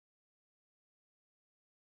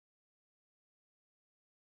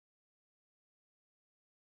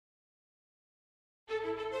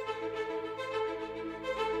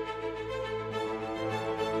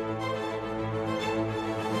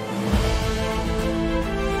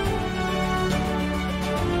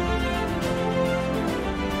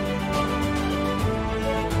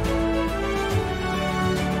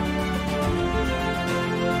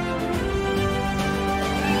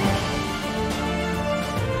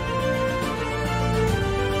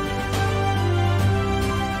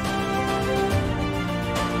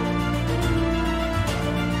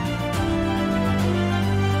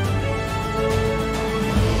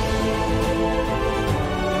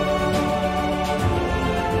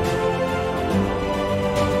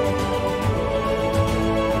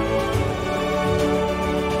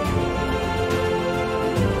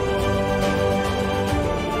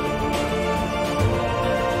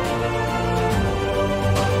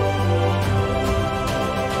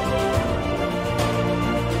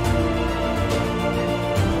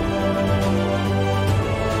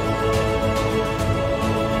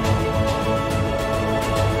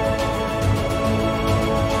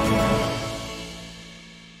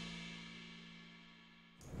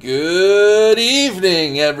Good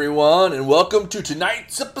evening, everyone, and welcome to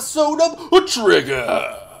tonight's episode of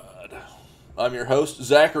Triggered. I'm your host,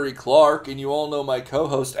 Zachary Clark, and you all know my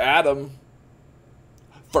co-host, Adam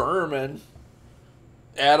Furman.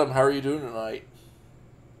 Adam, how are you doing tonight?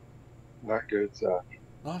 Not good, Zach.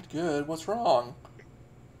 Not good. What's wrong?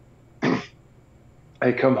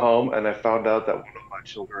 I come home and I found out that one of my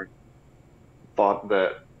children thought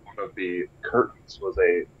that one of the curtains was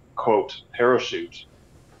a, quote, parachute.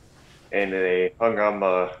 And they hung on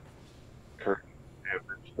the curtain and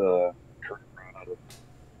ripped the curtain rod out of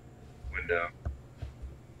the window.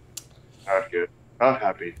 Not good. Not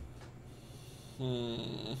happy.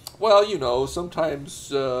 Well, you know, sometimes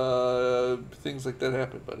things like that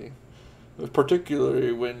happen, buddy.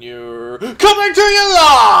 Particularly when you're coming to you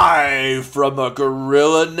live from a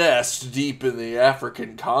gorilla nest deep in the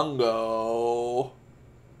African Congo.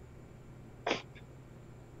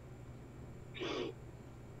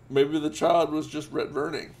 Maybe the child was just red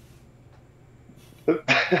verning.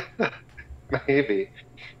 Maybe.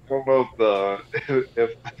 I don't know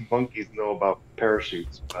if monkeys know about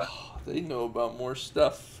parachutes, but They know about more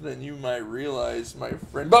stuff than you might realize, my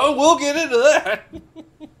friend. But we'll get into that.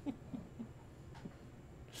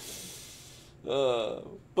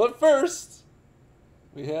 But first,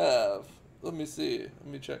 we have... Let me see. Let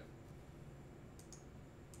me check.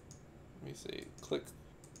 Let me see. Click.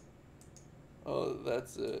 Oh,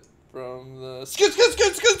 that's it. From the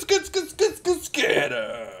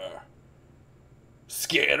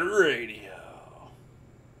Scatter Radio.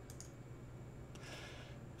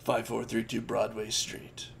 5432 Broadway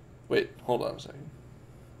Street. Wait, hold on a second.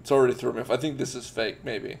 It's already thrown me off. I think this is fake,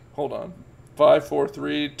 maybe. Hold on.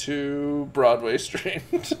 5432 Broadway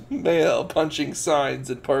Street. Male punching signs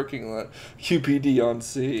in parking lot. QPD on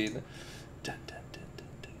scene. Dun, dun, dun, dun,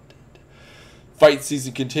 dun, dun. Fight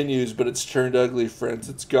season continues, but it's turned ugly, friends.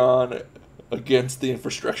 It's gone against the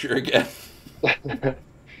infrastructure again.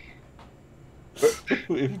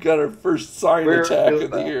 We've got our first sign attack of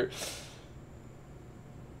the year.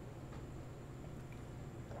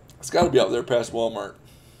 It's got to be out there past Walmart.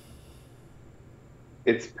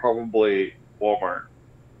 it's probably Walmart.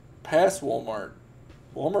 Past Walmart.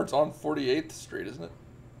 Walmart's on 48th Street, isn't it?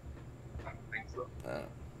 I don't think so.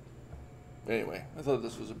 Anyway, I thought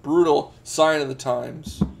this was a brutal sign of the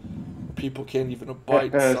times. People can't even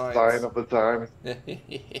abide signs. Sign of the times.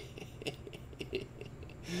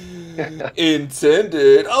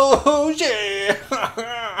 Intended. Oh, yeah.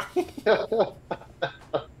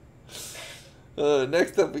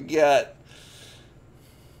 Next up, we got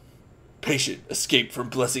patient escaped from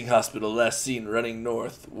Blessing Hospital, last seen running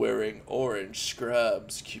north wearing orange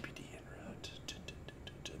scrubs. QPD en route.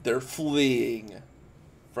 They're fleeing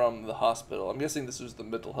from the hospital. I'm guessing this was the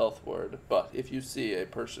mental health ward, but if you see a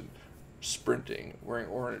person sprinting wearing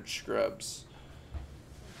orange scrubs,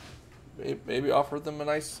 maybe offer them an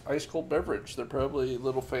ice cold beverage. They're probably a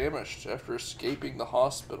little famished after escaping the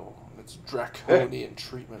hospital. It's draconian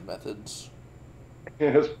treatment methods.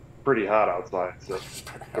 It's pretty hot outside, so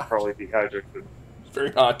they'll probably dehydrated. It's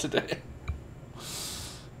very hot today.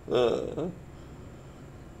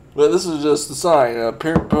 But this is just the sign.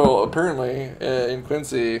 Apparently, in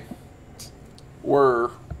Quincy,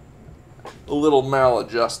 we're a little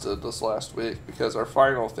maladjusted this last week because our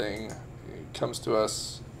final thing comes to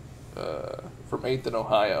us from 8th in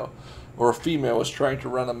Ohio, where a female was trying to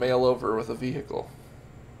run a male over with a vehicle.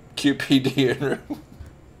 QPD in room.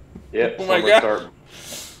 Yep, oh my God.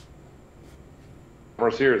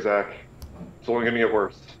 Summer's here, Zach. It's only going to get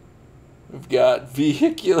worse. We've got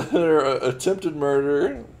vehicular attempted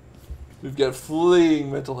murder. We've got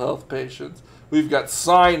fleeing mental health patients. We've got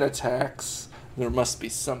sign attacks. There must be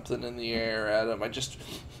something in the air, Adam.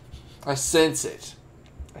 I sense it.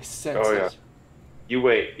 I sense Oh yeah. it. You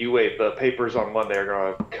wait. The papers on Monday are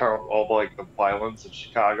gonna count all like the violence in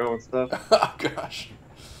Chicago and stuff. Oh, gosh.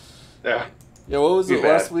 Yeah, Yeah, what was be it bad.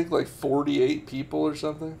 last week? Like 48 people or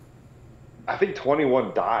something? I think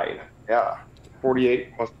 21 died. Yeah,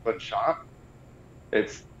 48 must have been shot.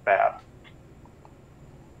 It's bad.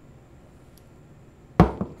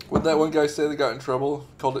 What did that one guy say that got in trouble?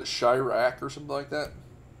 Called it Chirac or something like that?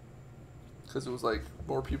 Because it was like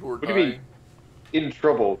more people were What do you mean dying. in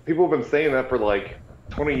trouble? People have been saying that for like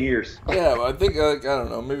 20 years. Yeah, well, I think, I don't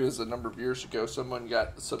know, maybe it was a number of years ago, someone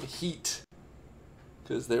got some heat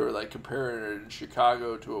because they were like comparing it in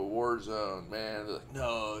Chicago to a war zone. Man, they're like,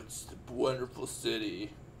 no, it's a wonderful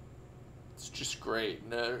city. It's just great.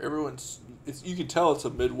 No, you can tell it's a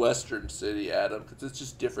Midwestern city, Adam, because it's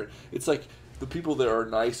just different. It's like the people there are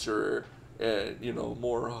nicer and,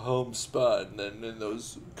 more homespun than in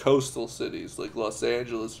those coastal cities like Los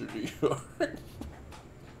Angeles or New York.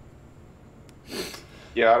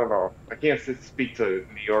 Yeah, I don't know. I can't speak to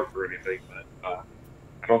New York or anything, but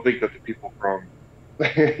I don't think that the people from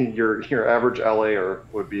your average LA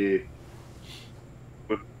would be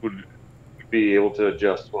able to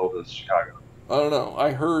adjust well to Chicago. I don't know.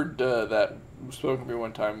 I heard that spoken to me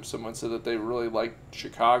one time. Someone said that they really liked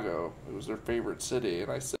Chicago. It was their favorite city,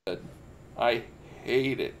 and I said, I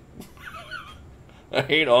hate it. I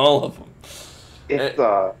hate all of them. It's It,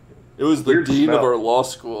 it was the weird dean of our smell. law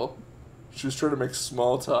school. She was trying to make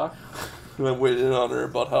small talk, and I went in on her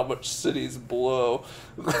about how much cities blow.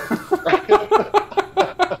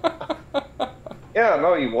 Yeah,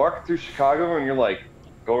 no, you walk through Chicago and you're like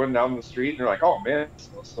going down the street and you're like, oh man, it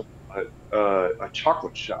smells a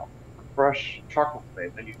chocolate shop, fresh chocolate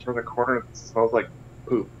made. Then you turn the corner and it smells like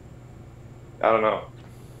poop. I don't know.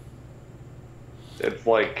 It's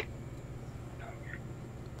like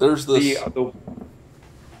There's the this the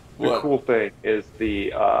the what? cool thing is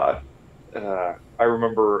I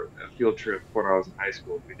remember a field trip when I was in high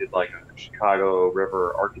school. We did like a Chicago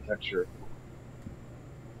River architecture,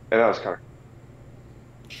 and that was kind of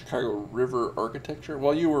Chicago River architecture.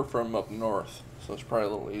 Well, you were from up north, so it's probably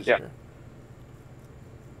a little yeah. easier.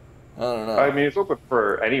 I don't I know. mean, it's open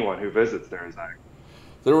for anyone who visits there. Is that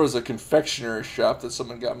There was a confectionery shop that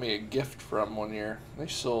someone got me a gift from one year. They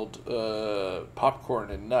sold popcorn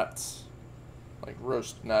and nuts, like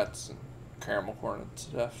roast nuts and caramel corn and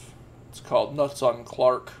stuff. It's called Nuts on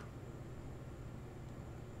Clark.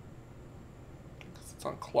 It's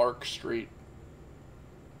on Clark Street,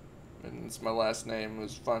 and it's my last name. It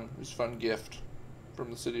was fun. It was a fun gift from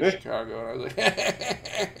the city of Chicago, and I was like,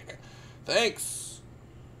 "Thanks,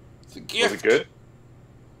 it's a was it gift." good?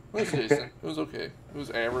 It was decent. It was okay. It was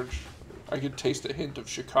average. I could taste a hint of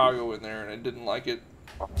Chicago in there, and I didn't like it.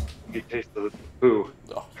 You taste the poo.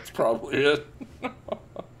 Oh, that's probably it.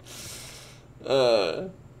 uh,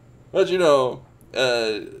 but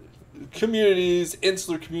communities,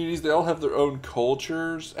 insular communities, they all have their own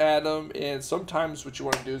cultures, Adam. And sometimes what you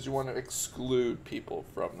want to do is you want to exclude people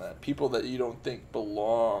from that. People that you don't think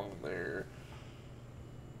belong there.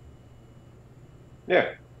 Yeah,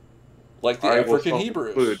 Like the I will African self-exclude.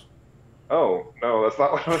 Hebrews. Oh no, that's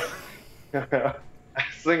not what I was I was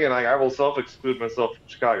singing. Like I will self-exclude myself from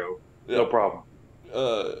Chicago. No Yep. problem.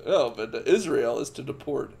 No, but Israel is to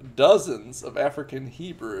deport dozens of African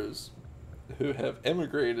Hebrews who have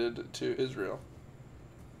emigrated to Israel.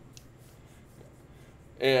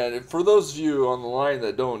 And for those of you on the line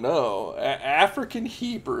that don't know, African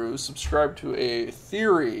Hebrews subscribe to a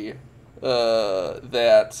theory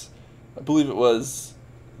that I believe it was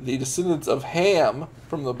the descendants of Ham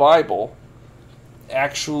from the Bible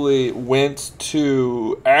actually went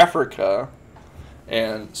to Africa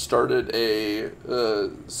and started a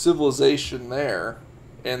civilization there,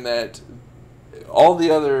 and that all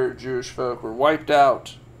the other Jewish folk were wiped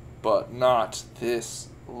out, but not this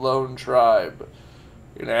lone tribe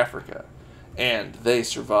in Africa. And they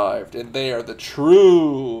survived, and they are the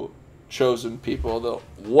true chosen people, the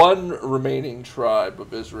one remaining tribe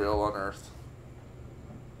of Israel on earth.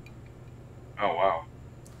 Oh wow.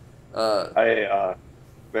 Uh,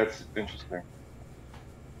 That's interesting.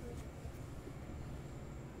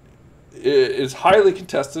 it is highly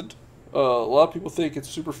contested. A lot of people think it's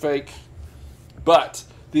super fake, but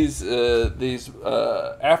these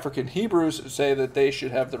African Hebrews say that they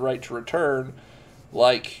should have the right to return,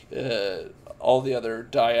 like all the other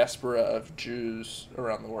diaspora of Jews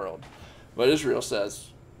around the world. But Israel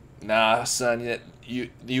says, "Nah, son,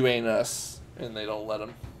 you ain't us," and they don't let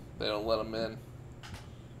them. They don't let them in.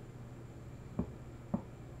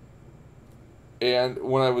 And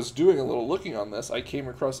when I was doing a little looking on this, I came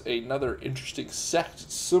across another interesting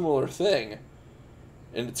sect, similar thing.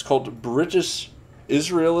 And it's called British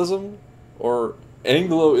Israelism, or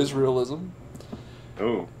Anglo-Israelism.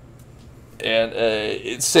 Oh. And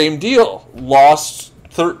it's same deal. Lost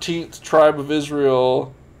 13th tribe of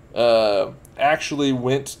Israel actually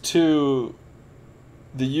went to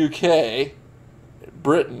the UK,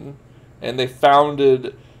 Britain, and they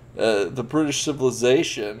founded the British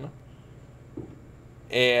civilization.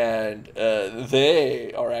 And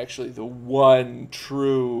they are actually the one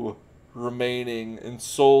true remaining and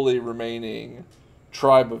solely remaining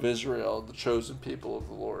tribe of Israel, the chosen people of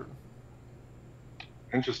the Lord.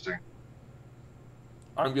 Interesting.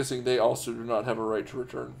 I'm guessing they also do not have a right to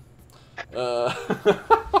return.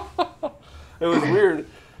 It was weird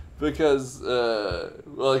because,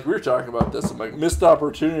 like we were talking about this, I'm like, missed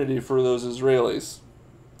opportunity for those Israelis.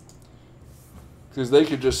 Because they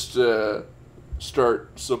could just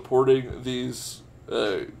start supporting these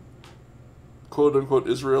quote-unquote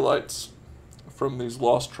Israelites from these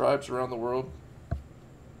lost tribes around the world.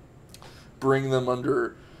 Bring them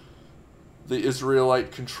under the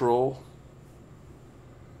Israelite control.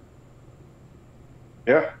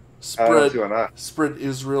 Yeah. I don't see why not. Spread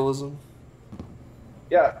Israelism.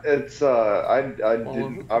 Yeah, it's I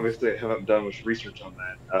didn't, obviously I haven't done much research on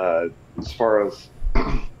that. As far as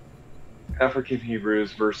African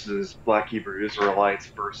Hebrews versus Black Hebrew Israelites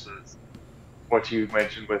versus what you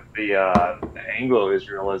mentioned with the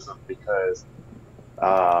Anglo-Israelism, because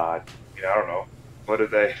I don't know, what do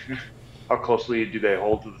they, how closely do they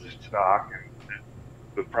hold to the Tanakh and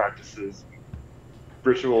the practices,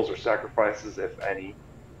 rituals, or sacrifices, if any?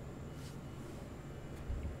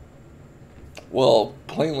 Well,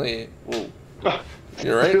 plainly,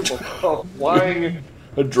 you're right. Flying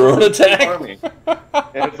a drone attack. Army.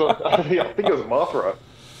 And I think it was Mothra.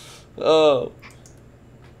 Oh,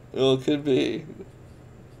 well, it could be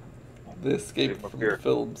the escape from the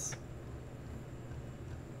films.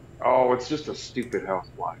 Oh, it's just a stupid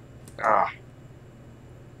housefly. Ah.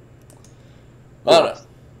 I don't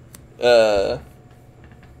know.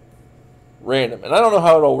 Random, and I don't know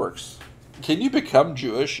how it all works. Can you become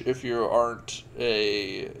Jewish if you aren't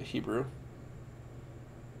a Hebrew?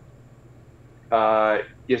 Yes,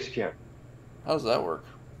 you can. How does that work?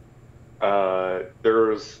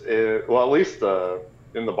 There's, well, at least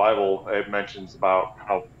in the Bible, it mentions about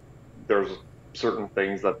how there's certain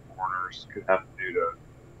things that foreigners could have to do to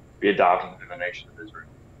be adopted into the nation of Israel.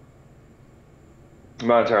 I'm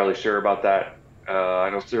not entirely sure about that. I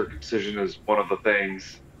know circumcision is one of the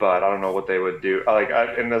things, but I don't know what they would do.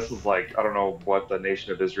 And this is like, I don't know what the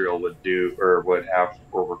nation of Israel would do or would have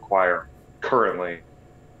or require currently,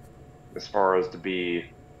 as far as to be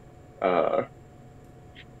like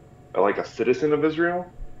a citizen of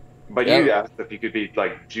Israel. But Yeah. you asked if you could be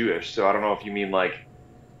like Jewish, so I don't know if you mean like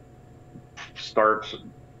start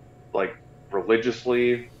like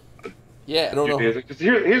religiously. Yeah, I don't know. Because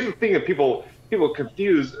here's the thing that people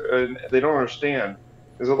confuse and they don't understand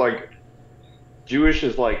is that like Jewish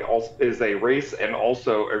is like is a race and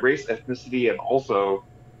also a race, ethnicity, and also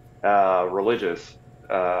religious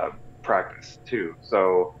practice too.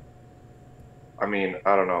 So, I mean,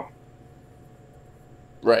 I don't know.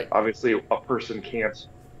 Right. Obviously, a person can't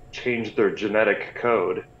change their genetic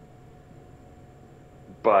code,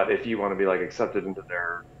 but if you want to be like accepted into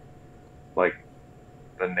their like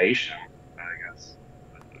the nation, I guess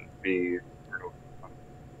it'd be.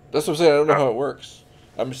 That's what I'm saying. I don't know how it works.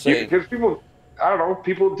 I'm just saying because people, I don't know,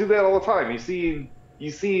 people do that all the time. You see,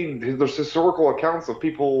 there's historical accounts of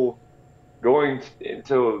people going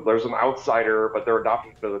into there's an outsider, but they're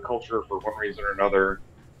adopted to the culture for one reason or another.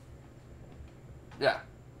 Yeah.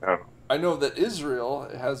 I know that Israel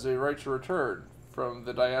has a right to return from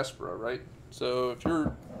the diaspora, right? So if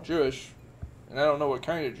you're Jewish, and I don't know what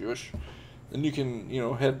kind of Jewish, then you can,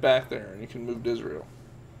 head back there and you can move to Israel.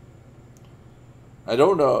 I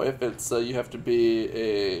don't know if it's you have to be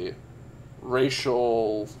a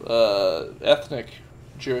racial, ethnic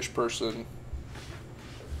Jewish person.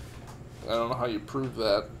 I don't know how you prove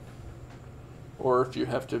that. Or if you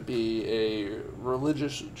have to be a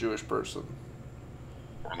religious Jewish person.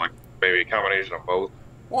 Or like maybe a combination of both.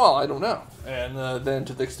 Well, I don't know. And then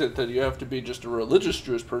to the extent that you have to be just a religious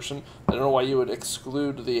Jewish person, I don't know why you would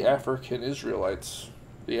exclude the African Israelites,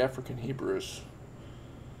 the African Hebrews,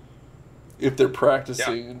 if they're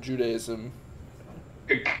practicing Judaism.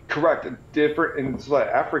 Correct. Different, and so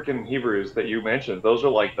the African Hebrews that you mentioned, those are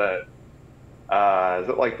like the, is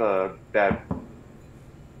it like that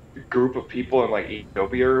group of people in like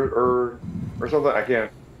Ethiopia or something? I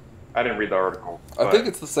can't I didn't read the article. I think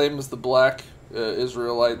it's the same as the black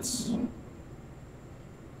Israelites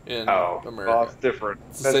in Oh, well, America. that's different.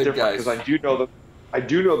 It's the That's same different guys. because I do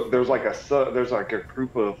know that there's like a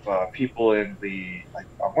group of people in the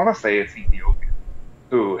I want to say it's Ethiopia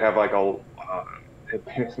who have like a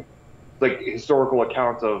like historical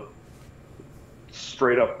account of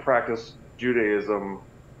straight up practice Judaism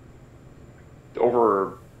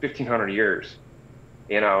over 1,500 years.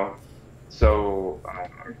 You know, so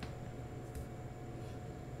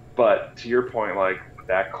but to your point, like would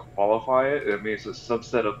that qualify it? I mean, it's a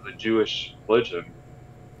subset of the Jewish religion.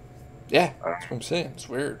 Yeah, Uh, that's what I'm saying. It's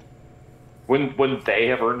weird. wouldn't they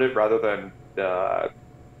have earned it rather than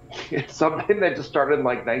something that just started in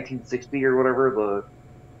like 1960 or whatever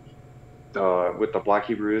the with the Black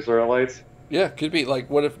Hebrew Israelites? Yeah, could be like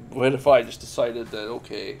what if I just decided that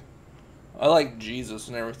okay, I like Jesus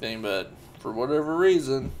and everything, but for whatever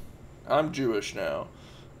reason, I'm Jewish now.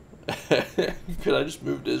 Could I just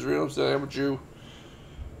move to Israel and say I'm a Jew?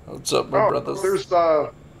 What's up, my Oh, brothers? there's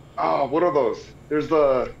what are those? There's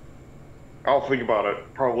I'll think about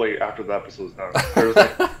it probably after the episode's done. There's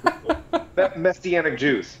like Messianic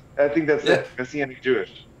Jews. I think that's Yeah, it. Messianic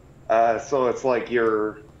Jewish. So it's like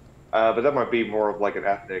but that might be more of like an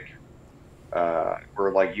ethnic,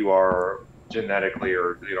 where like you are genetically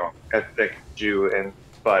or ethnic Jew,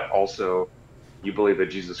 but also you believe that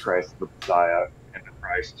Jesus Christ is the Messiah and the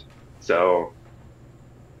Christ. So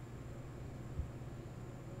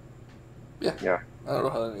yeah. yeah, I don't know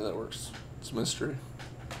how any of that works. It's a mystery.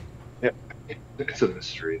 yeah, it's a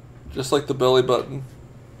mystery. Just like the belly button.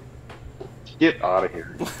 Get out of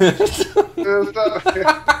here.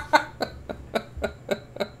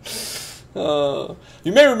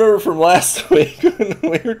 You may remember from last week when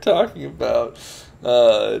we were talking about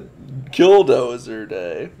Killdozer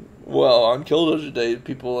Day. Well, on Killdozer Day,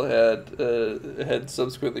 people had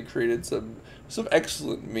subsequently created some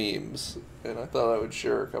excellent memes, and I thought I would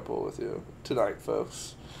share a couple with you tonight,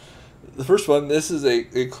 folks. The first one, this is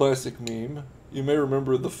a classic meme. You may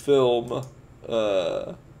remember the film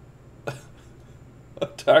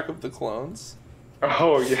Attack of the Clones.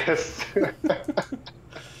 Oh yes.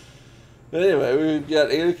 Anyway, we've got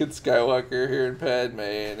Anakin Skywalker here in Padme,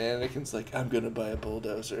 and Anakin's like, I'm gonna buy a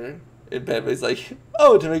bulldozer. And Padme's like,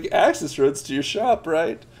 oh, to make access roads to your shop,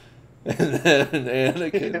 right? And then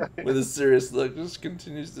Anakin, with a serious look, just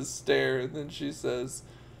continues to stare, and then she says,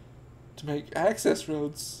 to make access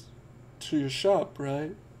roads to your shop,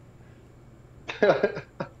 right?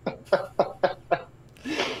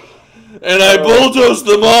 And I bulldozed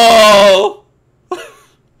them all!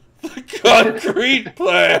 The concrete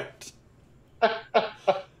plant!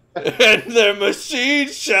 And their machine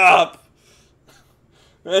shop!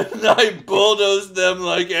 And I bulldozed them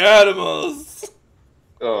like animals!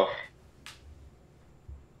 Oh.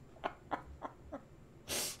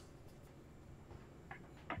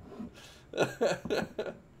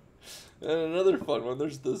 And another fun one,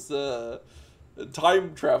 there's this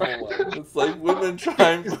time travel one. It's like women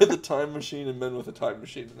trying with a time machine and men with a time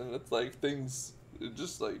machine. And it's like things, it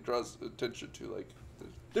just like draws attention to like the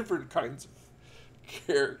different kinds of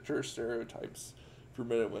character stereotypes for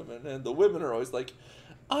men and women. And the women are always like,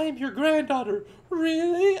 I'm your granddaughter.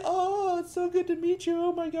 Really? Oh, it's so good to meet you.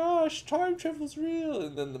 Oh my gosh, time travel's real.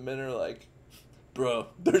 And then the men are like, bro,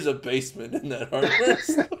 there's a basement in that hardware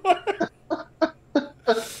store.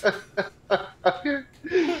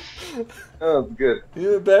 Oh, that's good. He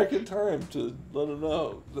went back in time to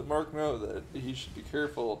let Mark know that he should be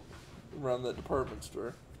careful around that department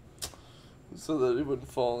store, so that he wouldn't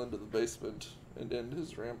fall into the basement and end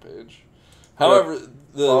his rampage. However,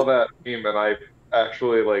 Saw that meme and I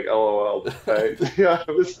actually like LOL. Yeah,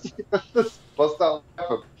 it was bust out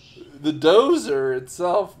laughing. the dozer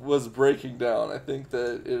itself was breaking down. I think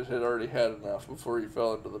that it had already had enough before he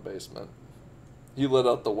fell into the basement. He let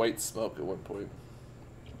out the white smoke at one point.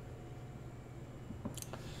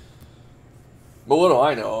 But what do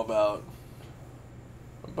I know about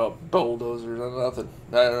bulldozers? Nothing.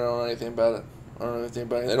 I don't know anything about it. I don't know anything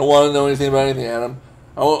about anything. I don't want to know anything about anything, Adam.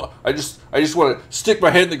 I just want to stick my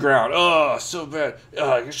head in the ground. Oh, so bad.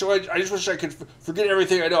 I just wish I could forget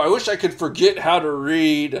everything I know. I wish I could forget how to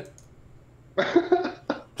read.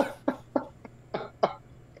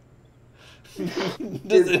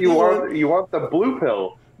 You want the blue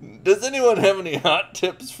pill? Does anyone have any hot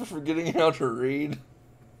tips for forgetting how to read?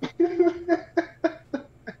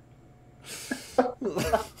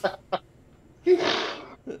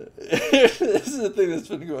 This is the thing that's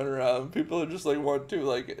been going around. People are just like want to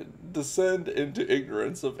like descend into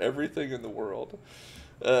ignorance of everything in the world,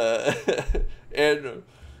 and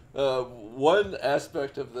one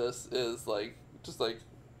aspect of this is like just like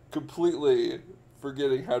completely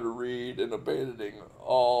forgetting how to read and abandoning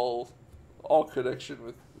all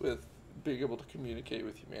connection with being able to communicate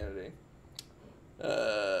with humanity.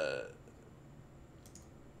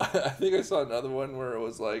 I think I saw another one where it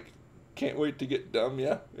was like, can't wait to get dumb,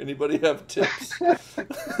 yeah? Anybody have tips?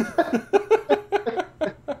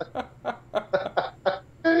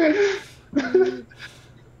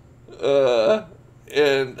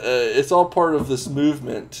 And it's all part of this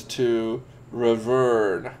movement to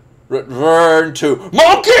return to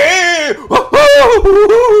monkey!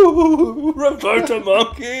 Return to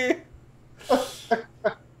monkey!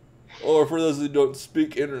 Or for those who don't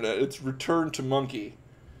speak internet, it's return to monkey.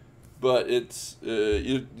 But it's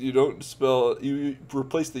you don't spell, you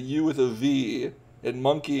replace the U with a V, and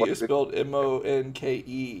monkey is spelled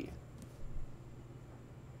MONKE.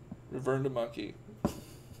 Return to monkey.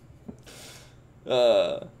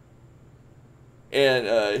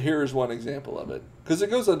 And here's one example of it, because it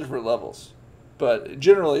goes on different levels, but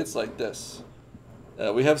generally it's like this.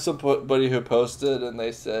 We have somebody who posted, and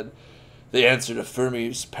they said, the answer to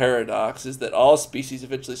Fermi's paradox is that all species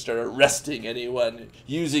eventually start arresting anyone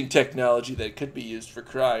using technology that could be used for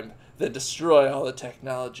crime, then destroy all the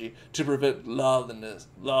technology to prevent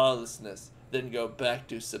lawlessness, then go back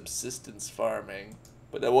to subsistence farming.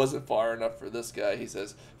 But that wasn't far enough for this guy. He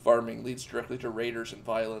says, farming leads directly to raiders and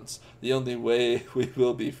violence. The only way we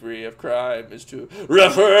will be free of crime is to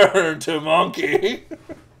return to monkey.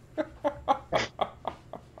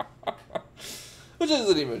 Which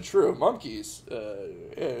isn't even true. Monkeys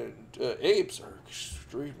and apes are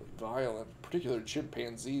extremely violent, particularly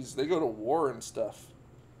chimpanzees. They go to war and stuff.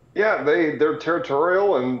 Yeah, they're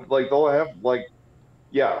territorial, and like they'll have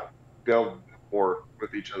they'll war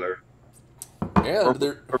with each other. And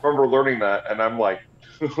I remember learning that, and I'm like,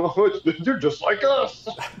 they're just like us.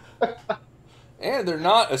 And they're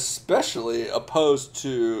not especially opposed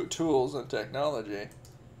to tools and technology.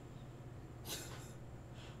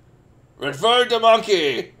 Return to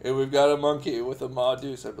monkey! And we've got a monkey with a Ma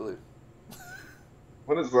Deuce, I believe.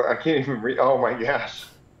 What is that? I can't even read. Oh my gosh.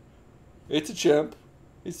 It's a chimp.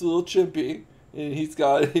 He's a little chimpy. And he's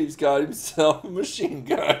got himself a machine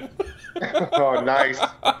gun. Oh, nice.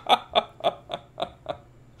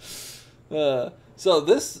 So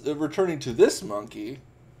this, returning to this monkey,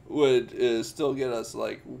 would still get us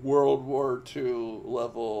like World War II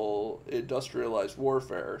level industrialized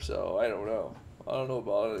warfare. So I don't know. I don't know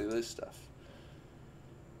about any of this stuff.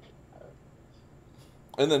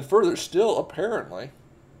 And then further still, apparently,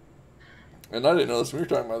 and I didn't know this, we were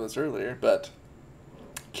talking about this earlier, but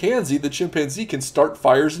Kanzi, the chimpanzee, can start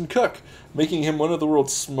fires and cook, making him one of the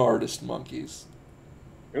world's smartest monkeys.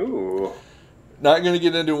 Ooh. Not going to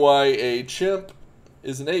get into why a chimp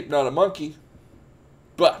is an ape, not a monkey,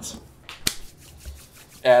 but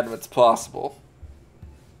Adam, it's possible.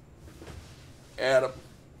 Adam.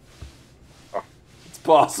 It's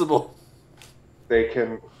possible. They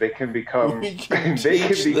can become. We can they can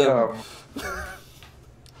teach become.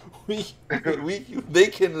 They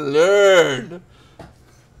can learn.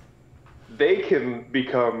 They can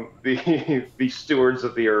become the stewards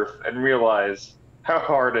of the earth and realize how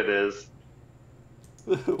hard it is.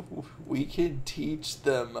 We can teach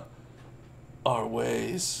them our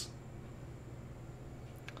ways.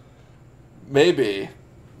 Maybe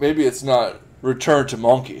it's not return to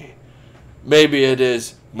monkey. Maybe it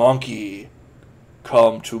is monkey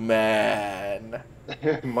come to man.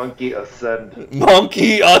 Monkey ascend.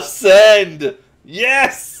 Monkey ascend.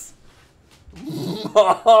 Yes.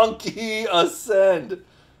 Monkey ascend. And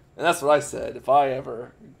that's what I said.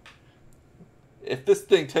 If this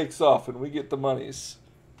thing takes off and we get the monies,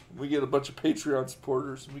 we get a bunch of Patreon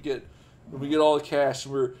supporters, and we get all the cash,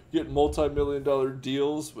 and we're getting multi-million-dollar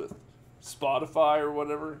deals with Spotify or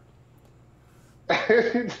whatever.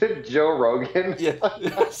 Joe Rogan.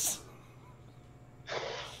 Yes.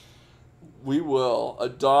 We will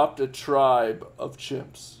adopt a tribe of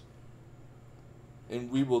chimps,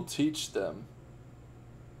 and we will teach them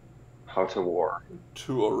how to war.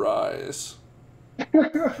 To arise.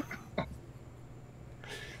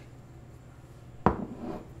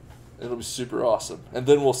 It'll be super awesome. And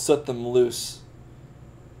then we'll set them loose.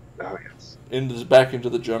 Oh, yes. Back into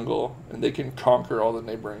the jungle, and they can conquer all the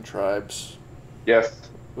neighboring tribes. Yes.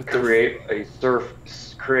 Create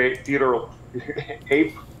feudal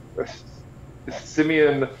ape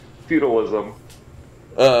simian feudalism.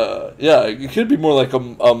 Yeah, it could be more like a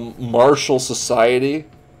martial society,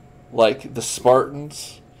 like the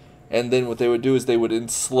Spartans, and then what they would do is they would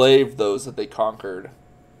enslave those that they conquered.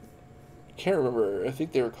 I can't remember. I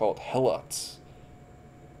think they were called Helots.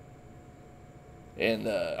 And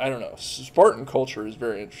I don't know. Spartan culture is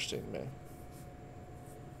very interesting to me.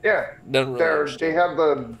 Yeah, Never really they understood.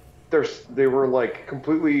 had they were like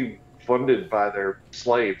completely funded by their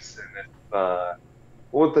slaves, and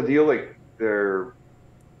what the deal? Like they're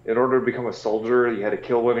in order to become a soldier, you had to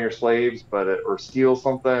kill one of your slaves, or steal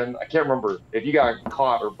something. I can't remember. If you got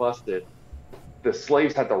caught or busted, the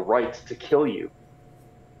slaves had the right to kill you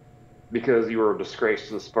because you were a disgrace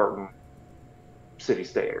to the Spartan city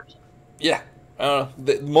staters. Yeah,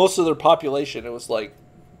 most of their population, it was like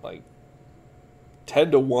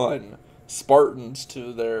 10-1 Spartans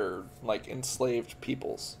to their like enslaved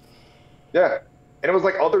peoples. Yeah, and it was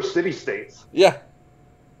like other city states. Yeah,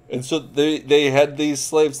 and so they had these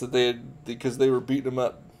slaves that they had because they were beating them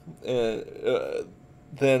up.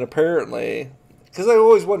 Then apparently, because I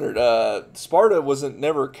always wondered, Sparta wasn't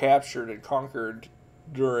never captured and conquered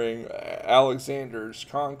during Alexander's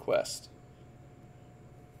conquest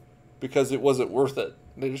because it wasn't worth it.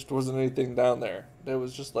 There just wasn't anything down there. It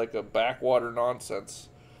was just like a backwater nonsense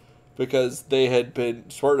because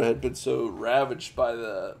Sparta had been so ravaged by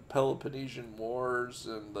the Peloponnesian Wars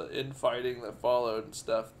and the infighting that followed and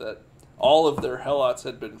stuff that all of their helots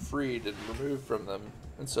had been freed and removed from them,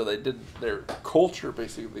 and so their culture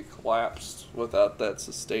basically collapsed without that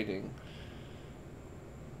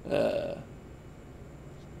uh,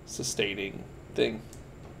 sustaining thing.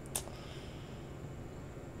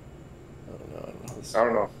 I don't know. I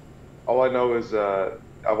don't know. All I know is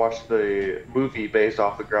I watched the movie based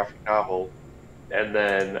off the graphic novel, and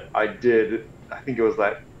then I think it was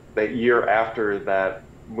that year after that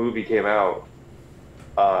movie came out,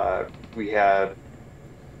 we um,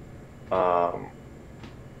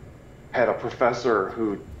 had a professor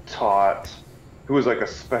who was like a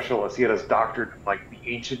specialist. He had his doctorate in like the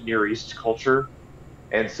ancient Near East culture,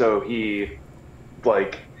 and so he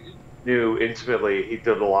like knew intimately. He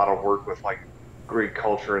did a lot of work with like Greek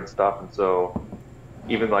culture and stuff, and so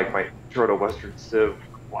even like my intro to Western Civ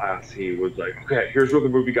class, he was like, okay, here's where the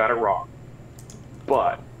movie got it wrong,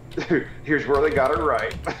 but here's where they got it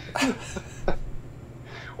right,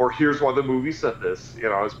 or here's why the movie said this. You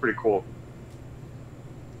know, it's pretty cool.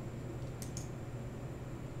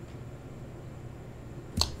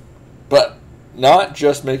 But not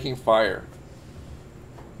just making fire,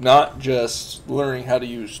 not just learning how to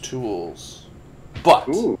use tools, but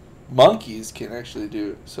Ooh, monkeys can actually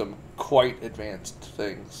do some quite advanced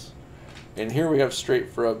things. And here we have straight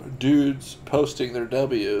from dudes posting their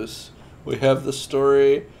W's. We have the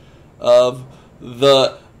story of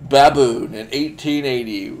the baboon in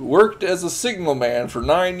 1880. Worked as a signalman for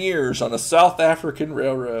 9 years on a South African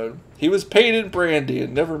railroad. He was paid in brandy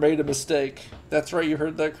and never made a mistake. That's right, you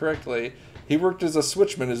heard that correctly. He worked as a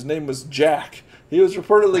switchman. His name was Jack. He was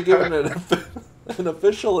reportedly given an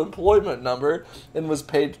official employment number and was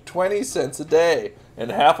paid 20 cents a day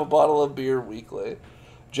and half a bottle of beer weekly.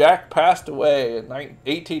 Jack passed away in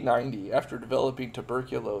 1890 after developing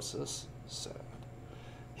tuberculosis. Sad.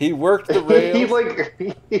 He worked the he rails.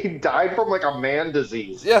 like he died from like a man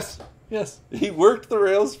disease. Yes, yes. He worked the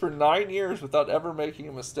rails for 9 years without ever making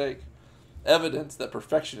a mistake. Evidence that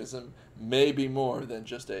perfectionism may be more than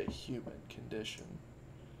just a human condition.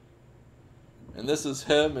 And this is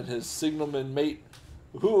him and his signalman mate,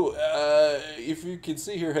 who, if you can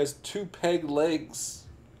see here, has two peg legs.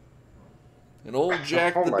 And old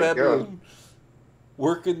Jack Oh the my god. baboon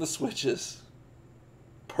working the switches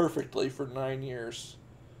perfectly for 9 years.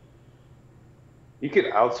 You could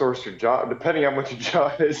outsource your job, depending on what your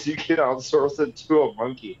job is. You could outsource it to a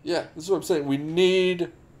monkey. Yeah, this is what I'm saying. We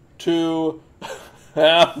need to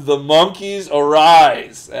have the monkeys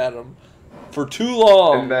arise, Adam. For too And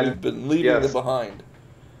long, then, we've been leaving them yes, behind.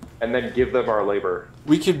 and then give them our labor.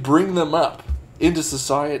 We can bring them up into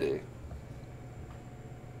society.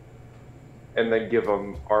 And then give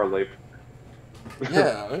them our labor.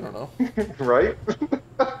 Yeah, I don't know. Right?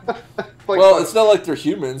 Like, Well, it's not like they're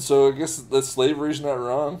humans, so I guess that slavery's not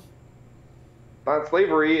wrong. not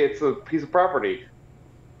slavery, it's a piece of property.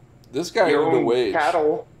 This guy You earned a own wage.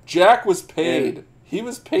 cattle, Jack was paid. and He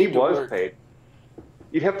was he paid to was work. paid.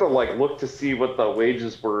 You'd have to like look to see what the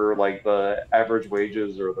wages were, like the average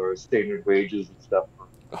wages or the standard wages and stuff.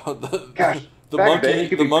 Oh, Gosh, the back then you monkey,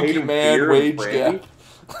 could the be paid monkey in man beer and wage brandy. gap.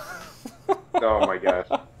 Oh my gosh.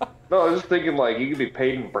 No, I was just thinking like you could be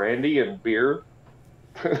paid in brandy and beer.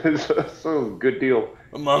 So good deal.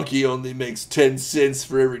 A monkey only makes 10 cents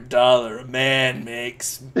for every dollar a man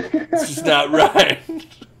makes. It's just not right.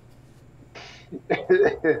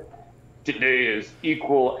 Today is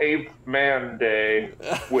equal eighth man day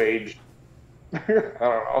wage. I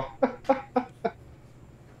don't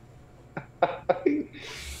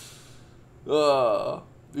know.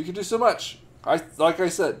 You can do so much. Like I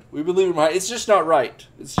said, we believe in my. It's just not right.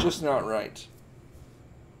 It's just not right.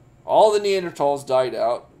 all the Neanderthals died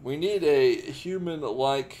out. We need a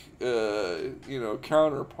human-like,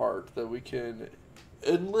 counterpart that we can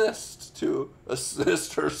enlist to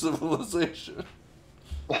assist our civilization.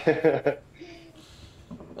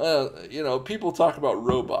 People talk about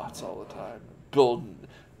robots all the time, building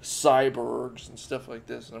cyborgs and stuff like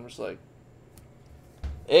this, and I'm just like,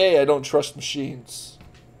 A, I don't trust machines.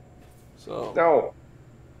 So No.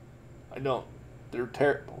 I don't. They're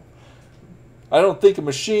terrible. I don't think a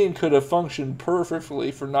machine could have functioned perfectly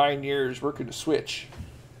for 9 years working a switch.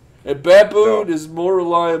 A baboon is more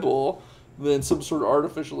reliable than some sort of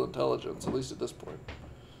artificial intelligence, at least at this point.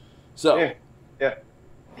 So Yeah.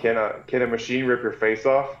 Can a machine rip your face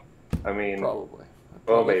off? I mean, probably.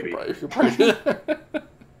 Well, maybe.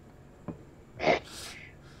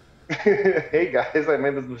 Hey guys, I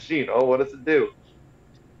made this machine. Oh, what does it do?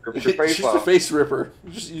 Rips your face It's just off. a face ripper.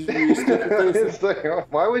 You stick your face It's like,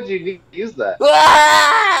 why would you use that?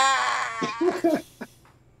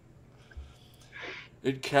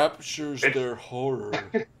 It captures their horror.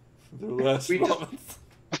 Their last moments.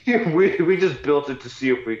 We just built it to see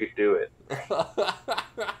if we could do it.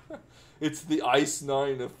 It's the Ice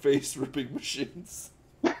 9 of face ripping machines.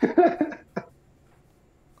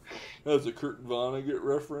 That's a Kurt Vonnegut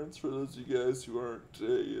reference for those of you guys who aren't,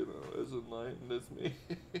 as enlightened as me.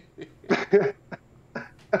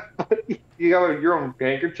 You got your own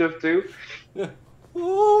handkerchief too? Yeah.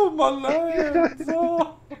 Oh, my legs!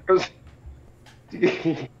 Oh.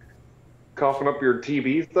 Coughing up your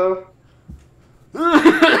TB stuff?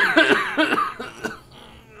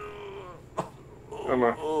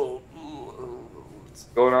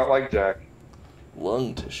 Going out like Jack.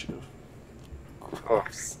 Lung tissue.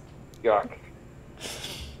 Gross. Yuck.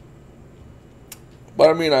 But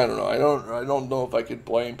I mean, I don't know. I don't know if I could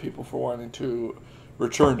blame people for wanting to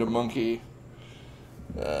return to monkey,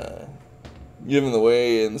 given the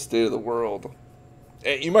way and the state of the world.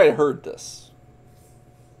 And you might have heard this,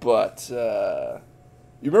 but you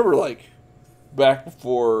remember, like, back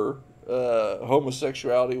before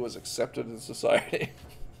homosexuality was accepted in society,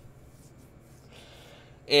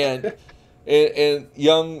 and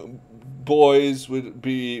young boys would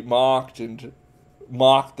be mocked and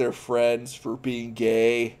mock their friends for being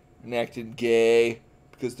gay and acting gay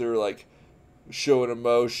because they're like showing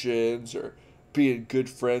emotions or being good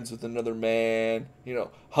friends with another man,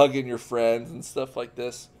 hugging your friends and stuff like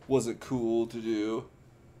this wasn't cool to do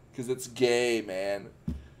because it's gay, man.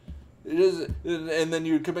 It is, and then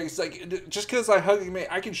you come back. It's like, just because I hug you, man,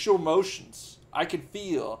 I can show emotions. I can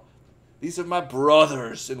feel. These are my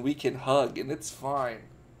brothers, and we can hug, and it's fine,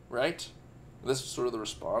 right? This is sort of the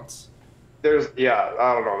response. I don't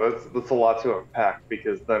know. That's a lot to unpack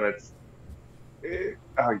because then it's.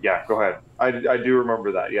 Yeah, go ahead. I do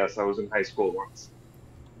remember that. Yes, I was in high school once.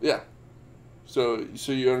 Yeah. So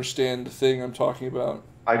you understand the thing I'm talking about?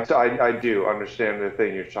 I do understand the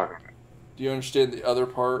thing you're talking about. Do you understand the other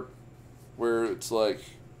part where it's like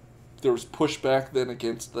there was pushback then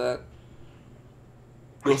against that?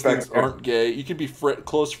 Those things aren't gay. You could be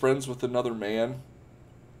close friends with another man,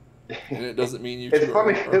 and it doesn't mean you two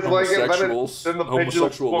are homosexuals. Then the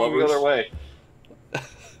pendulum swung the other way.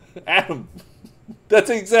 Adam,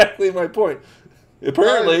 that's exactly my point.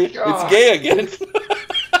 Apparently, it's gay again.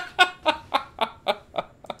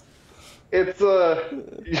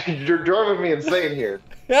 You're driving me insane here.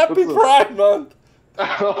 Happy Pride Month.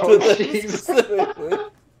 Oh, jeez.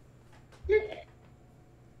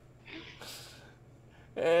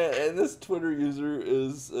 And this Twitter user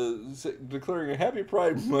is declaring a Happy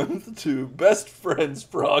Pride Month to best friends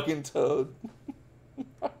Frog and Toad.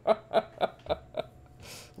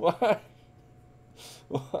 Why?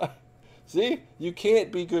 See, you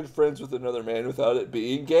can't be good friends with another man without it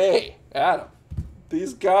being gay. Adam,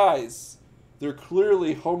 these guys, they're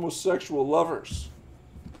clearly homosexual lovers.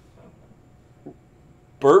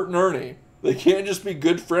 Bert and Ernie, they can't just be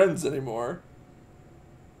good friends anymore.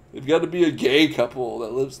 They've got to be a gay couple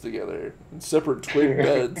that lives together in separate twin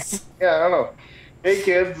beds. Yeah, I don't know. Hey,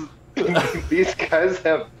 kids, these guys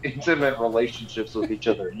have intimate relationships with each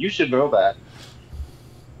other. You should know that.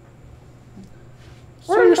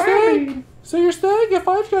 So you're saying if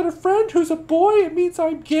I've got a friend who's a boy, it means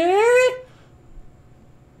I'm gay?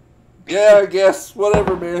 Yeah, I guess.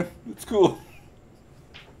 Whatever, man. It's cool.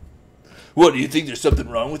 What, do you think there's something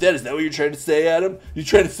wrong with that? Is that what you're trying to say, Adam? You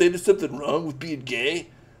trying to say there's something wrong with being gay?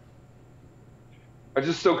 I'm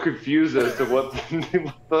just so confused as to what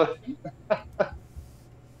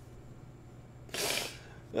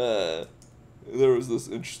there was this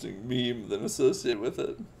interesting meme that associated with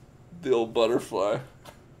it. The old butterfly.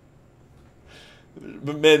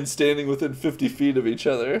 Men standing within 50 feet of each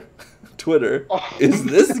other, Twitter. Oh. Is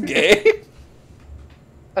this gay?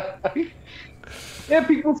 Yeah,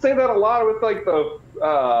 people say that a lot with like the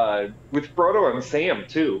with Frodo and Sam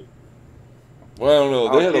too. Well, I don't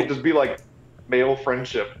know. They It had can't just be like male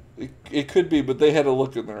friendship. it could be, but they had a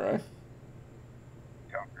look in their eye.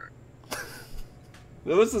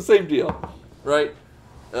 It was the same deal, right?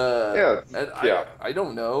 Yeah, And yeah. I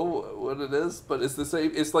don't know what it is, but it's the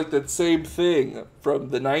same. It's like that same thing from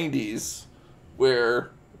the '90s,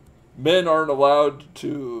 where men aren't allowed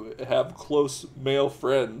to have close male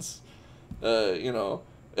friends. You know,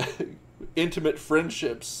 intimate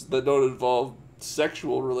friendships that don't involve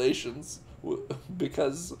sexual relations,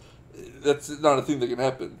 because that's not a thing that can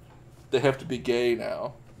happen. They have to be gay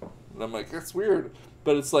now, and I'm like, that's weird.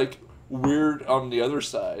 But it's like weird on the other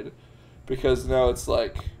side, because now it's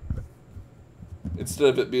like, instead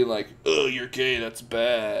of it being like, oh, you're gay, that's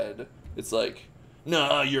bad, it's like,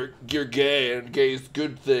 nah, you're gay, and gay is a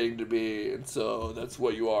good thing to be, and so that's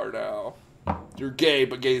what you are now. You're gay,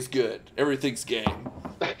 but gay's good. Everything's gay.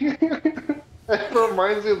 That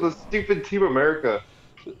reminds me of the stupid Team America.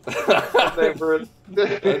 They were,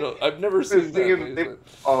 I've never seen that.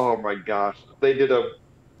 oh my gosh, they had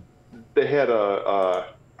a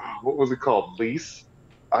what was it called? Lease?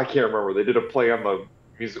 I can't remember. They did a play on the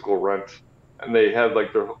musical Rent, and they had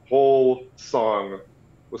like their whole song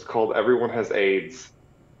was called "Everyone Has AIDS,"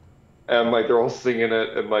 and like they're all singing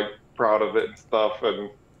it and like proud of it and stuff, and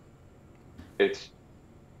it's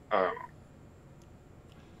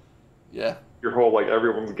yeah. Your whole like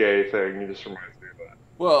everyone's gay thing. You just reminds me of that.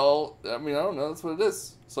 Well, I mean, I don't know. That's what it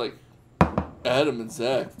is. It's like Adam and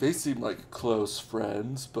Zach. They seem like close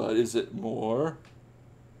friends, but is it more?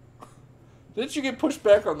 Didn't you get pushed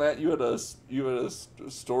back on that? You had a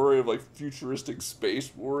story of like futuristic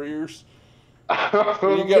space warriors. You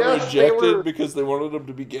got Yes, rejected because they wanted them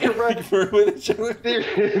to be gay with each other.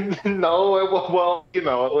 No, well, you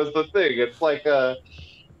know, it was the thing. It's like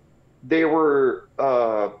they were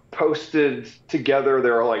posted together.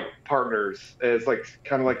 They were like partners. It's like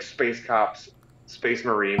kind of like space cops, space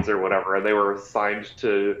marines or whatever. And they were assigned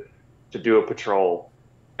to do a patrol.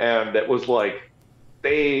 And it was like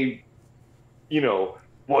they, you know,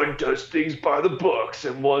 one does things by the books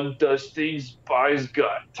and one does things by his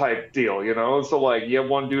gut type deal, you know? So like you have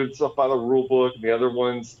one doing stuff by the rule book and the other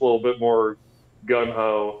one's a little bit more gung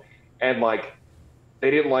ho. And like they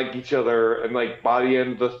didn't like each other, and like by the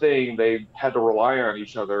end of the thing, they had to rely on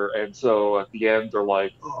each other, and so at the end, they're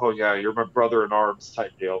like, "Oh yeah, you're my brother in arms"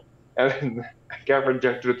 type deal, and then I got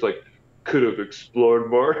rejected. It's like, could have explored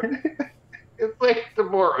more. It's like the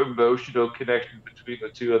more emotional connection between the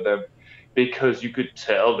two of them, because you could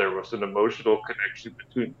tell there was an emotional connection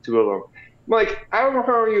between the two of them. Like I don't know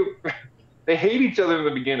how you, they hate each other in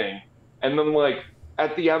the beginning, and then like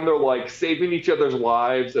at the end they're like saving each other's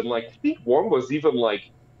lives, and like I think one was even like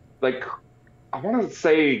I want to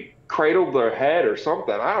say cradled their head or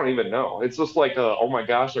something. I don't even know. It's just like a, oh my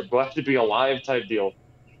gosh, they're glad to be alive type deal.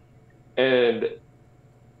 And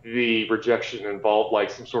the rejection involved like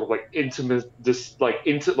some sort of like intimate,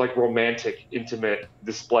 like romantic intimate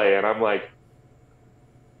display, and I'm like,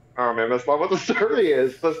 oh man, that's not what the story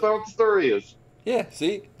is. That's not what the story is. Yeah,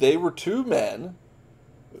 see, they were two men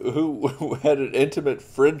who had an intimate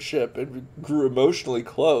friendship and grew emotionally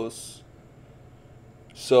close.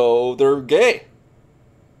 So they're gay.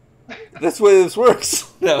 That's the way this works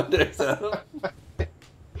nowadays.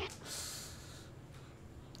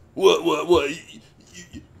 What?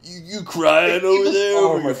 You crying over there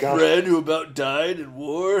over your friend who about died in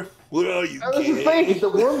war? What are you, gay? That's the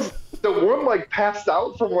thing. The one like passed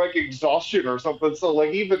out from like exhaustion or something. So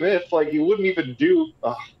like even if like you wouldn't even do.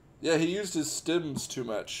 Yeah, he used his stims too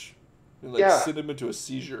much, and like sent him into a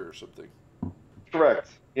seizure or something. Correct.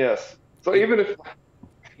 Yes. So even if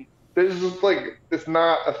this is like it's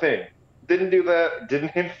not a thing, didn't do that, didn't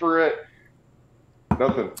hint for it,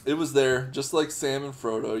 nothing. It was there, just like Sam and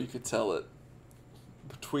Frodo. You could tell it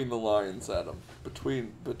between the lines, Adam.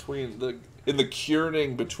 Between the in the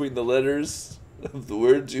kerning between the letters of the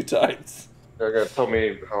words you typed. You're gonna tell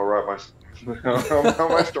me how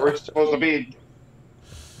my story's supposed to be.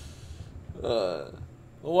 Well,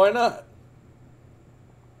 why not?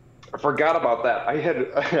 I forgot about that. I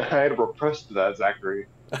had repressed that, Zachary.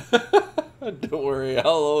 Don't worry, I'll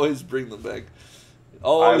always bring them back.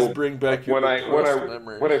 I'll always bring back your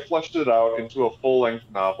memory. When I fleshed it out into a full-length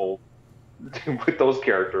novel with those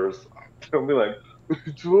characters, I'll be like,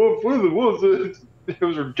 it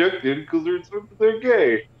was rejected because they're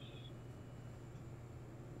gay.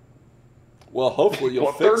 Well, hopefully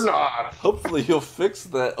you'll they're not. Hopefully you'll fix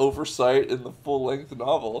that oversight in the full-length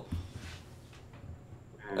novel.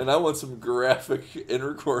 And I want some graphic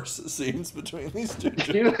intercourse scenes between these two.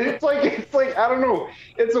 It's like I don't know.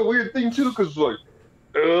 It's a weird thing too, because like,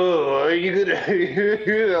 oh, are you gonna?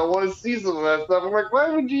 I want to see some of that stuff. I'm like, why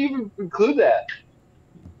would you even include that?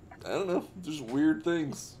 I don't know. Just weird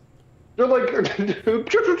things. They're like, and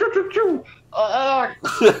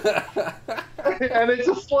it's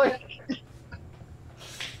just like.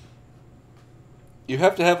 You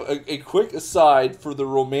have to have a quick aside for the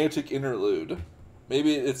romantic interlude.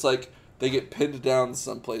 Maybe it's like they get pinned down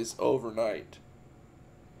someplace overnight.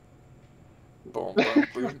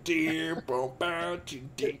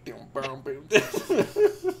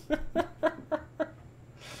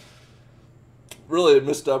 Really a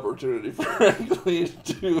missed opportunity, frankly,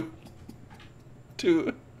 to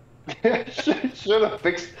should have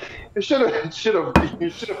fixed. You should have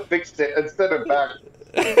fixed it and sent it back.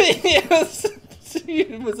 Yes,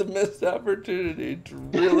 it was a missed opportunity to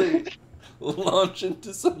really launch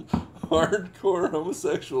into some hardcore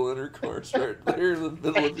homosexual intercourse right there in the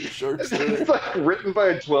middle of your short story. It's like written by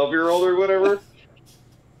a 12-year-old or whatever.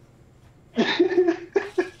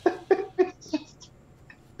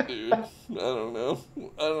 Dude, I don't know.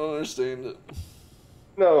 I don't understand it.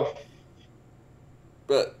 No.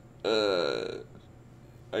 But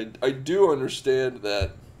I do understand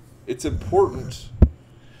that it's important.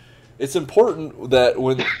 It's important that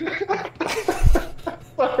when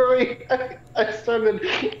Sorry, I started.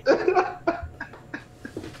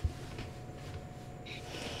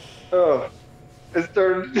 Oh, it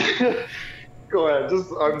started. Go ahead,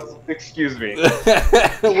 excuse me.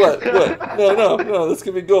 What? No, this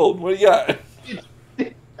could be gold. What do you got?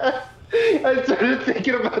 I started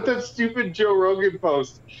thinking about that stupid Joe Rogan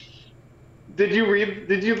post. Did you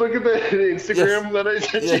look at the Instagram that I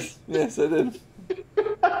sent you? Yes, I did.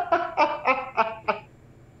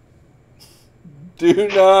 Do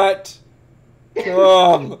not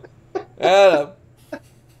come, Adam.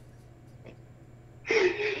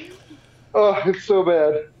 Oh, it's so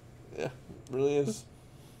bad. Yeah, it really is.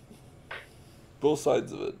 Both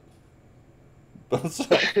sides of it. Both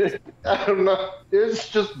sides. I don't know. It's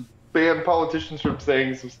just ban politicians from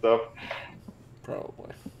saying some stuff.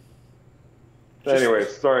 Probably. Anyway,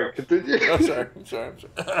 sorry. Continue. I'm sorry.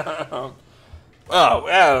 Oh,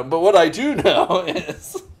 Adam, but what I do know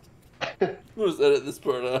is... We'll just edit this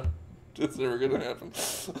part out. It's never going to happen.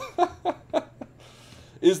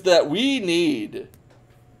 Is that we need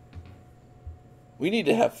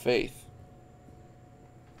to have faith.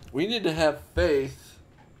 We need to have faith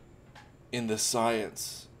in the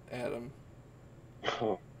science, Adam.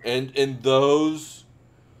 And those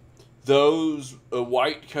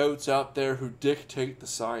white coats out there who dictate the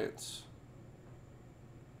science.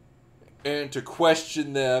 And to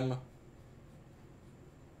question them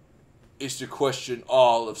is to question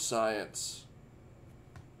all of science.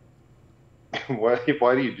 Why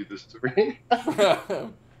do you do this to me?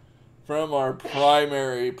 From our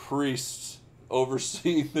primary priest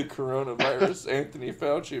overseeing the coronavirus, Anthony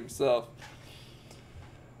Fauci himself.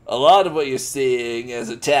 A lot of what you're seeing as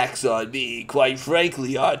attacks on me, quite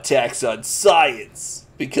frankly, are attacks on science.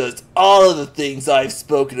 Because all of the things I've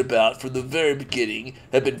spoken about from the very beginning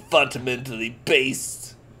have been fundamentally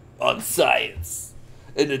based on science.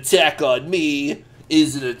 An attack on me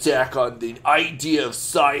is an attack on the idea of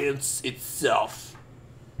science itself.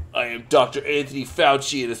 I am Dr. Anthony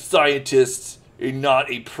Fauci and a scientist and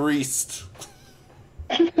not a priest.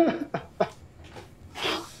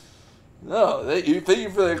 No, thank you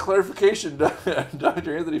for that clarification,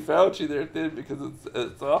 Dr. Anthony Fauci there, because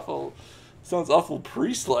it's awful. Sounds awful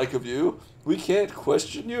priest-like of you. We can't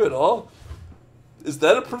question you at all. Is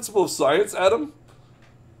that a principle of science, Adam?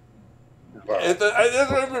 Wow.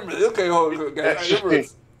 I remember. Okay, hold on. I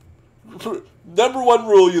remember. Number one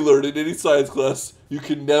rule you learn in any science class: you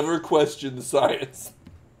can never question the science.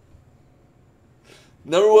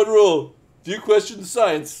 Number one rule: if you question the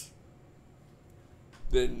science,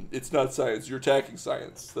 then it's not science. You're attacking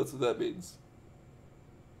science. That's what that means.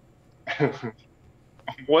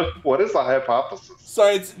 What is a hypothesis?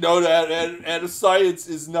 Science, no, and science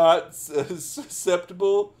is not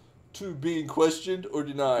susceptible to being questioned or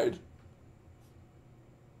denied.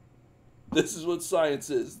 This is what science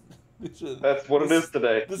is. That's what it is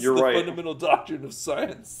today. You're right. This is the fundamental doctrine of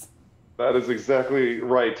science. That is exactly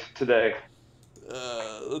right today.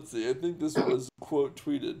 Let's see. I think this was quote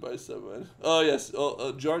tweeted by someone. Oh yes,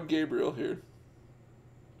 John Gabriel here,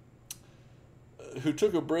 who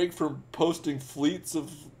took a break from posting fleets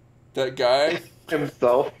of that guy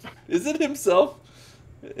Himself. Is it himself?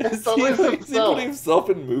 Is he putting himself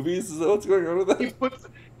in movies? Is that what's going on with that?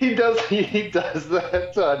 He does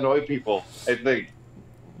that to annoy people, I think.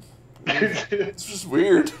 It's just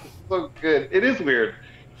weird. So good. It is weird.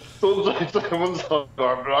 So someone's like,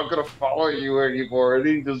 I'm not gonna follow you anymore, and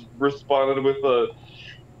he just responded with a,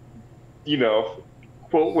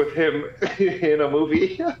 quote with him in a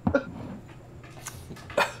movie.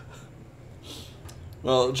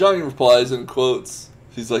 Well, Johnny replies in quotes.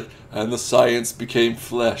 He's like, "And the science became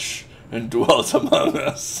flesh and dwelt among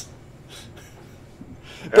us."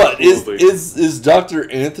 But is Dr.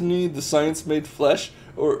 Anthony the science made flesh,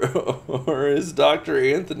 or is Dr.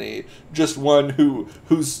 Anthony just one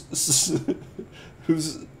who's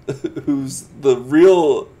the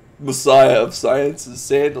real messiah of science's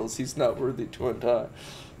sandals he's not worthy to untie?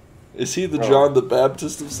 Is he the John the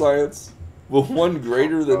Baptist of science? Will one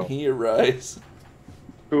greater than he arise?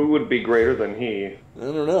 Who would be greater than he? I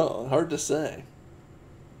don't know. Hard to say.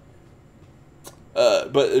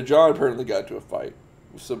 But John apparently got into a fight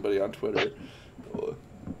with somebody on Twitter.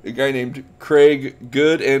 A guy named Craig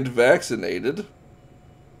Good and Vaccinated.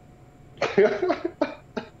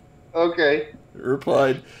 Okay.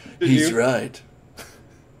 Replied, "He's right."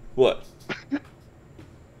 What?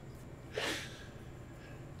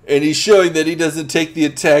 And he's showing that he doesn't take the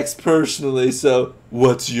attacks personally, so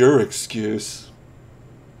what's your excuse?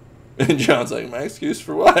 And John's like, my excuse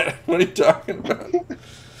for what? What are you talking about?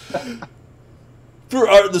 For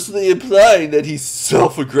artlessly implying that he's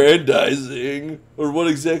self-aggrandizing. Or what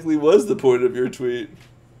exactly was the point of your tweet?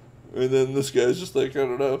 And then this guy's just like, I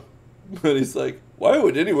don't know. And he's like, why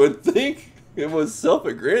would anyone think it was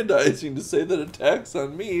self-aggrandizing to say that attacks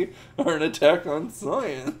on me are an attack on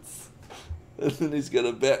science? And then he's got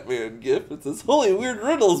a Batman gif that says, holy weird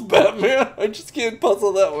riddles, Batman! I just can't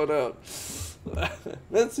puzzle that one out.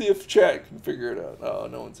 Let's see if chat can figure it out. Oh,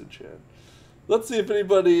 no one's in chat. Let's see if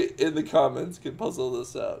anybody in the comments can puzzle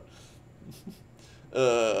this out.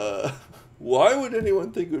 Why would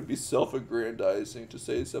anyone think it would be self-aggrandizing to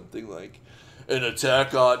say something like, an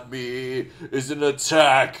attack on me is an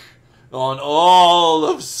attack on all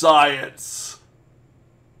of science?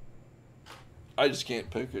 I just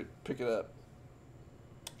can't pick it up.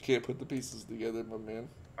 Can't put the pieces together, my man.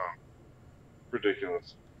 Oh,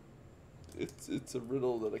 ridiculous. It's a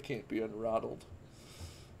riddle that I can't be unrattled.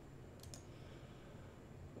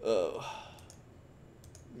 You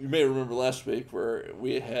may remember last week where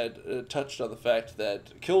we had touched on the fact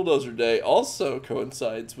that Killdozer Day also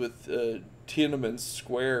coincides with Tiananmen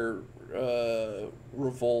Square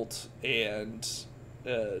revolt and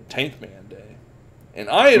Tank Man Day. And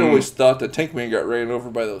I had always thought that Tank Man got ran over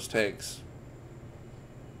by those tanks.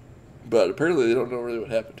 But apparently they don't know really what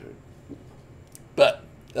happened to him. But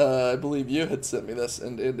I believe you had sent me this,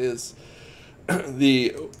 and it is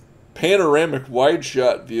the panoramic wide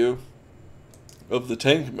shot view of the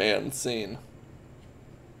Tank Man scene.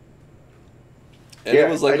 And yeah, it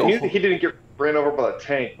was like I knew he didn't get ran over by a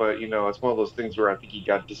tank, but it's one of those things where I think he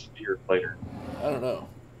got disappeared later. I don't know.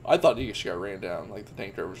 I thought he just got ran down. Like the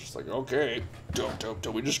tank driver was just like, okay,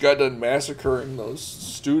 we just got done massacring those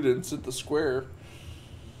students at the square.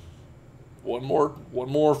 One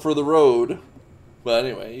more for the road. But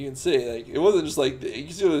anyway, you can see, like, it wasn't just like, you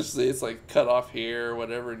can see it's like cut off here or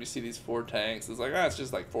whatever, and you see these 4 tanks. It's like, it's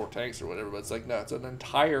just like 4 tanks or whatever, but it's like, no, it's an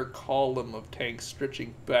entire column of tanks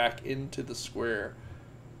stretching back into the square.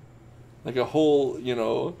 Like a whole,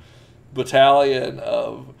 battalion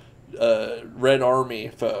of Red Army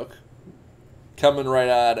folk coming right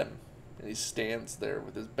at him. And he stands there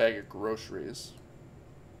with his bag of groceries,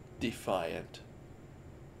 defiant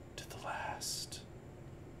to the last.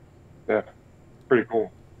 Yeah. Pretty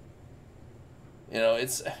cool.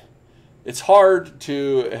 It's hard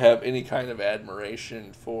to have any kind of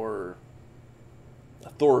admiration for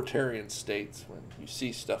authoritarian states when you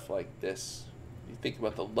see stuff like this. You think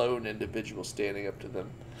about the lone individual standing up to them.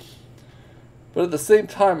 But at the same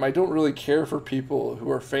time, I don't really care for people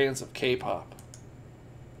who are fans of K-pop.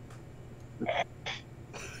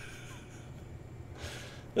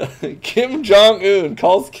 Kim Jong-un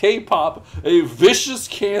calls K-pop a vicious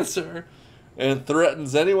cancer and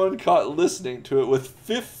threatens anyone caught listening to it with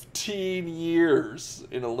 15 years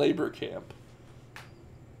in a labor camp.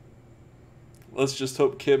 Let's just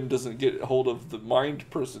hope Kim doesn't get hold of the mind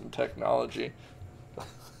person technology.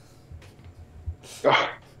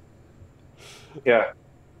 Yeah.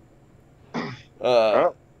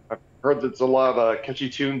 Well, I've heard it's a lot of catchy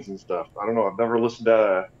tunes and stuff. I don't know. I've never listened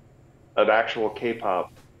to an actual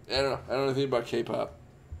K-pop. I don't know anything about K-pop.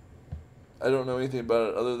 I don't know anything about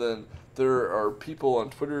it other than there are people on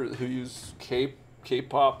Twitter who use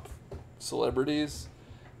K-pop celebrities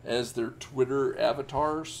as their Twitter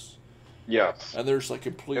avatars. Yes. And they're just like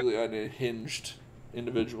completely unhinged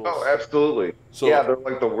individuals. Oh, absolutely. So, yeah, they're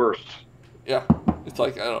like the worst. Yeah. It's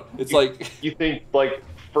like I don't. It's like You think like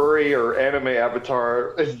furry or anime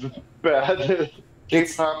avatar is bad?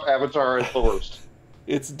 K-pop avatar is the worst.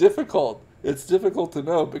 it's difficult. It's difficult to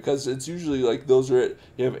know because it's usually like those are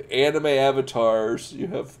you have anime avatars, you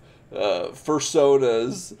have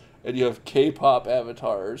fursonas, and you have K-pop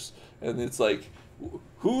avatars, and it's like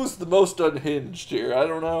who's the most unhinged here? I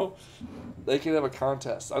don't know. They can have a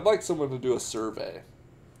contest. I'd like someone to do a survey,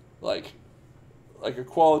 like a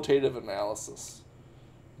qualitative analysis,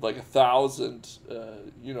 like 1,000,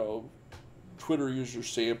 Twitter user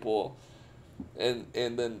sample, and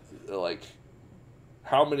then like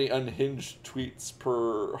how many unhinged tweets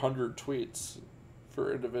per 100 tweets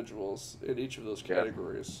for individuals in each of those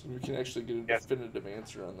categories. We can actually get a definitive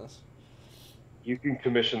answer on this. You can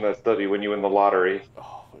commission that study when you win the lottery.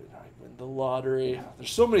 Oh, when I win the lottery.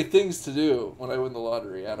 There's so many things to do when I win the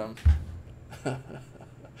lottery, Adam.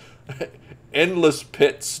 Endless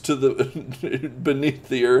pits to the beneath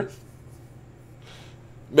the earth.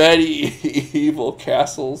 Medieval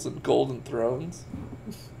castles and golden thrones.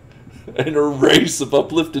 And a race of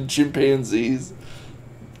uplifted chimpanzees.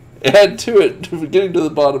 Add to it, getting to the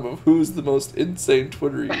bottom of who's the most insane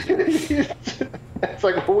Twitter user. It's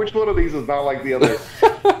like, which one of these is not like the other?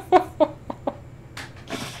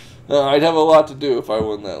 I'd have a lot to do if I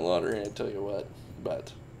won that lottery, I tell you what.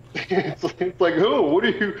 But it's like, oh, what are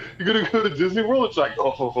you gonna go to Disney World? It's like,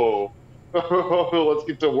 oh, let's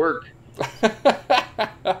get to work.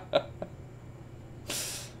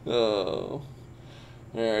 Oh.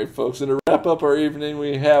 Alright, folks, and to wrap up our evening,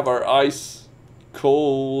 we have our ice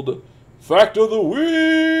cold fact of the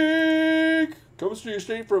week. Comes to you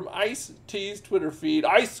straight from Ice T's Twitter feed.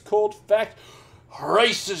 Ice cold fact: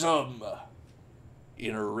 racism.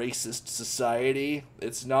 In a racist society,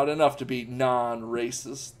 it's not enough to be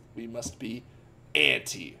non-racist. We must be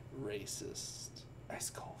anti-racist. Ice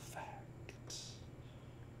cold fact.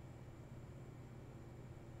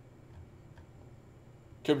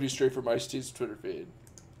 Coming to you straight from Ice T's Twitter feed.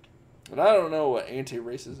 And I don't know what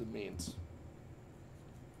anti-racism means.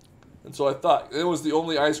 And so I thought, it was the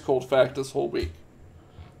only ice cold fact this whole week.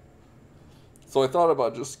 So I thought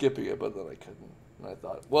about just skipping it, but then I couldn't. And I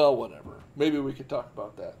thought, well, whatever. Maybe we could talk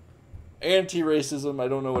about that. Anti-racism, I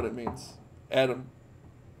don't know what it means. Adam,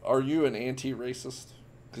 are you an anti-racist?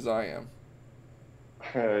 Because I am.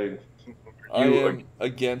 I am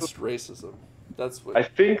against racism. That's what I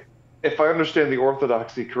think. If I understand the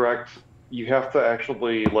orthodoxy correct, you have to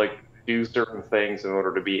actually like do certain things in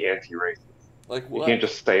order to be anti-racist. Like what? You can't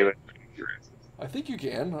just say that you're anti-racist. I think you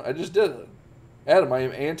can. I just did it. Adam, I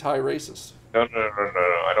am anti-racist. No.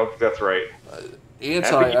 I don't think that's right.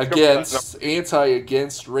 Anti-against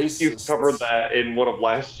racist. You covered that in one of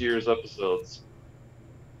last year's episodes.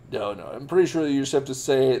 No. I'm pretty sure that you just have to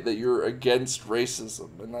say that you're against racism,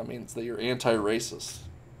 and that means that you're anti-racist.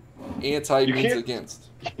 Anti means against.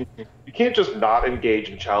 You can't just not engage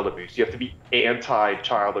in child abuse. You have to be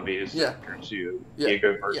anti-child abuse to be a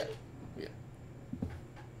good person. Yeah.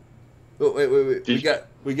 Oh, wait.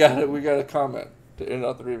 We got a comment to end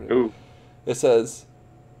out the evening. Ooh. It says,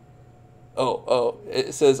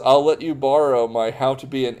 it says, I'll let you borrow my How to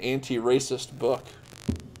Be an Anti-Racist book.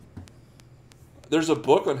 There's a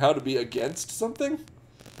book on how to be against something?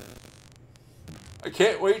 I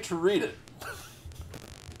can't wait to read it.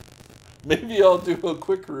 Maybe I'll do a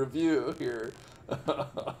quick review here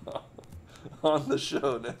on the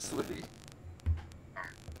show next week.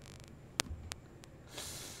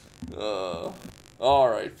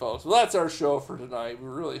 Alright, folks. Well, that's our show for tonight. We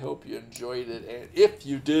really hope you enjoyed it. And if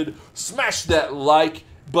you did, smash that like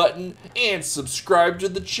button and subscribe to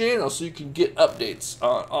the channel so you can get updates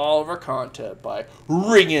on all of our content by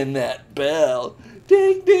ringing that bell.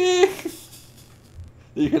 Ding, ding.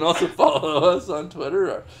 You can also follow us on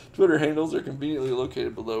Twitter. Our Twitter handles are conveniently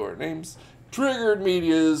located below our names. Triggered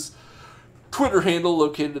Media's Twitter handle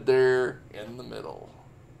located there in the middle.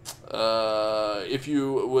 If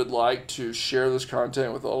you would like to share this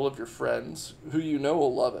content with all of your friends who you know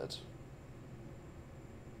will love it,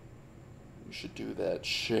 you should do that.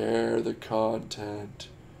 Share the content.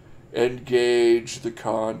 Engage the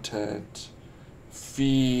content.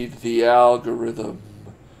 Feed the algorithm.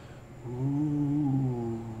 Ooh.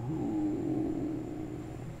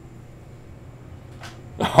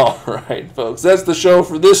 All right, folks. That's the show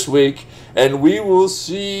for this week, and we will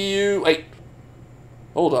see you. Wait,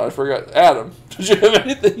 hold on. I forgot. Adam, did you have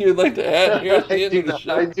anything you'd like to add here at the end of the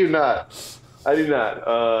show? I do not.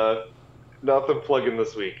 Nothing plugging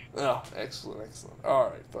this week. Oh, excellent. All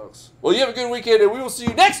right, folks. Well, you have a good weekend, and we will see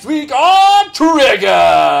you next week on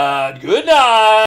Triggered. Good night.